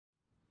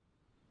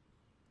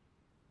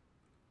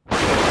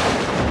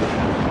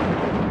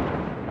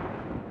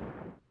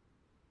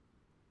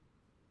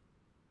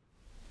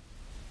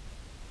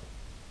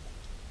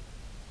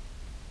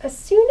As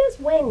soon as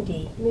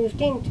Wendy moved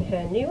into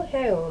her new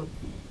home,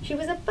 she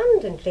was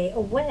abundantly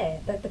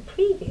aware that the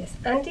previous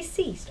and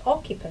deceased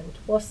occupant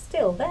was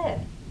still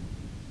there.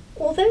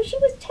 Although she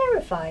was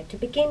terrified to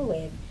begin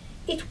with,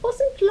 it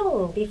wasn't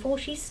long before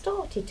she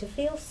started to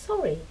feel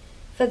sorry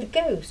for the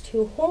ghost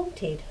who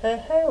haunted her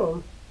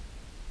home.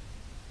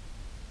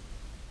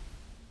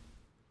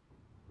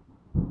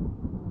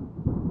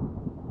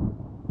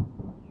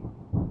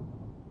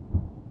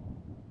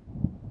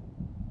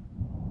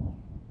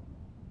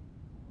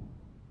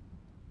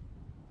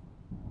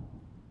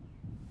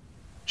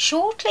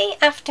 Shortly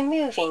after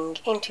moving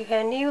into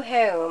her new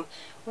home,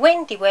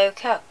 Wendy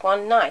woke up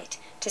one night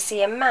to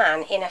see a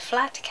man in a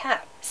flat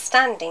cap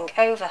standing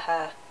over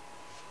her.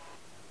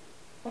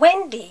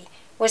 Wendy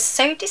was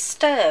so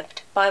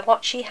disturbed by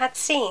what she had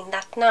seen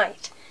that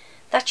night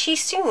that she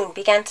soon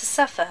began to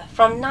suffer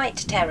from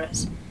night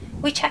terrors,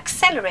 which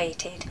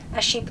accelerated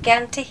as she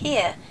began to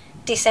hear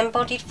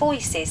disembodied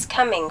voices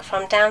coming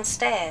from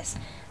downstairs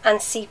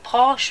and see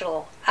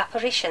partial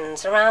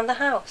apparitions around the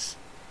house.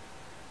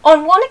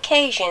 On one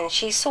occasion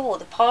she saw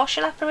the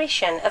partial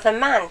apparition of a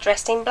man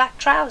dressed in black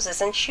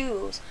trousers and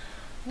shoes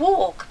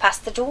walk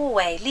past the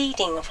doorway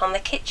leading from the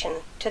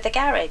kitchen to the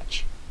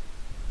garage.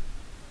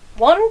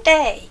 One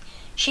day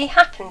she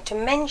happened to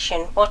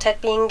mention what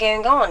had been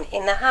going on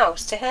in the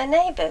house to her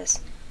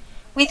neighbours,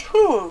 with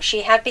whom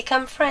she had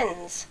become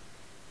friends.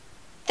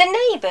 The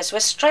neighbours were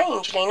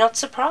strangely not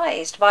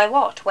surprised by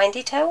what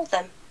Wendy told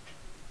them.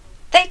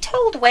 They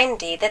told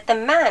Wendy that the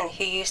man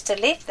who used to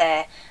live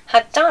there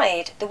had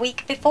died the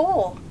week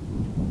before.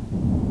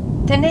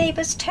 The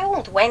neighbours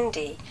told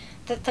Wendy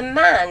that the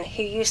man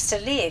who used to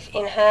live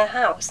in her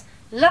house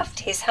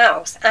loved his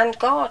house and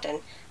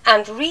garden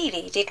and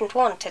really didn't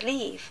want to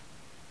leave.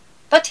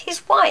 But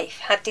his wife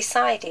had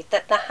decided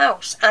that the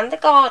house and the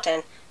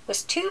garden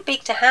was too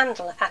big to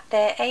handle at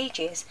their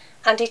ages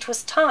and it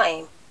was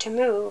time to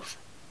move.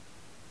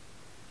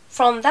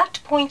 From that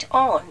point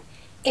on,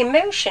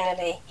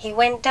 emotionally he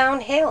went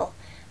downhill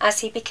as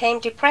he became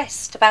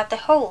depressed about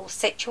the whole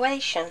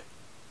situation.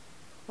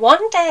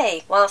 One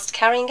day, whilst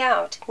carrying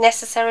out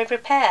necessary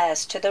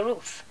repairs to the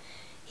roof,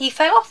 he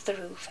fell off the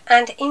roof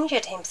and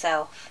injured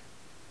himself.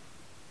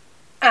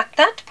 At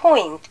that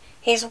point,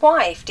 his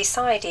wife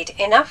decided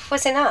enough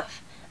was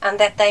enough and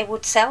that they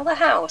would sell the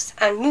house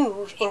and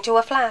move into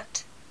a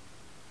flat.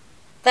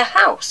 The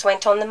house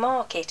went on the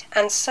market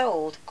and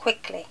sold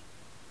quickly.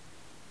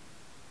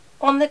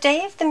 On the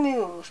day of the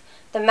move,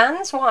 the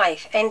man's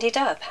wife ended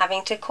up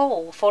having to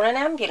call for an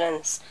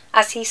ambulance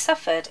as he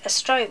suffered a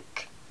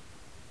stroke.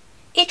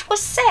 It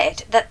was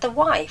said that the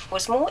wife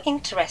was more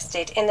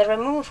interested in the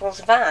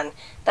removals van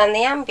than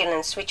the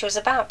ambulance which was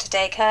about to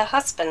take her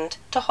husband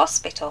to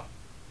hospital.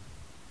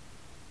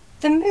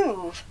 The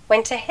move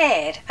went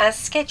ahead as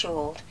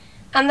scheduled,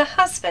 and the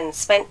husband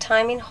spent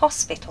time in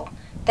hospital,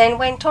 then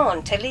went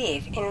on to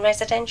live in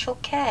residential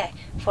care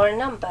for a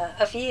number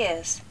of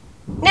years,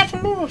 never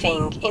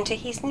moving into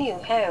his new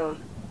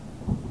home.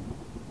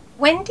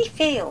 Wendy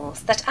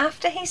feels that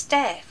after his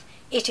death,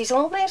 it is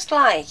almost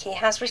like he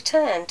has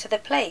returned to the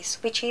place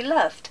which he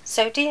loved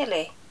so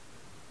dearly.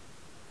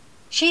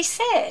 She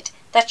said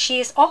that she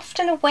is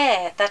often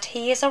aware that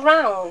he is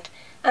around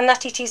and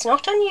that it is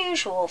not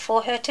unusual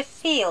for her to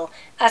feel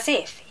as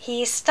if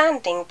he is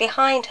standing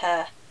behind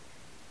her.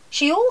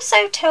 She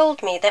also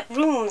told me that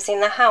rooms in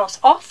the house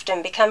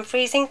often become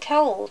freezing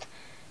cold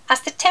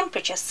as the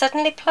temperature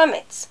suddenly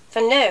plummets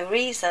for no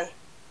reason.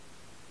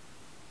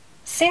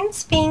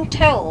 Since being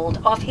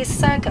told of his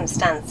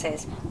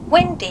circumstances,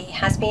 Wendy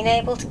has been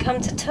able to come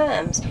to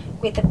terms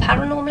with the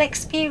paranormal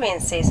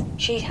experiences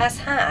she has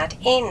had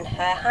in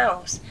her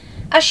house,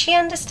 as she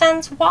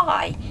understands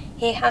why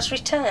he has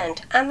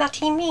returned and that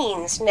he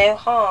means no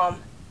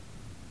harm.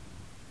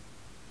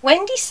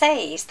 Wendy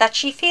says that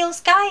she feels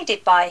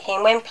guided by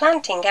him when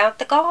planting out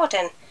the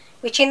garden,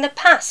 which in the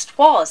past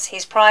was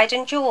his pride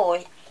and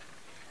joy.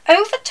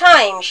 Over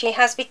time she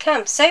has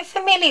become so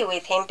familiar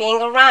with him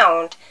being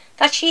around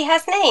that she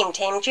has named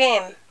him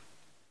Jim.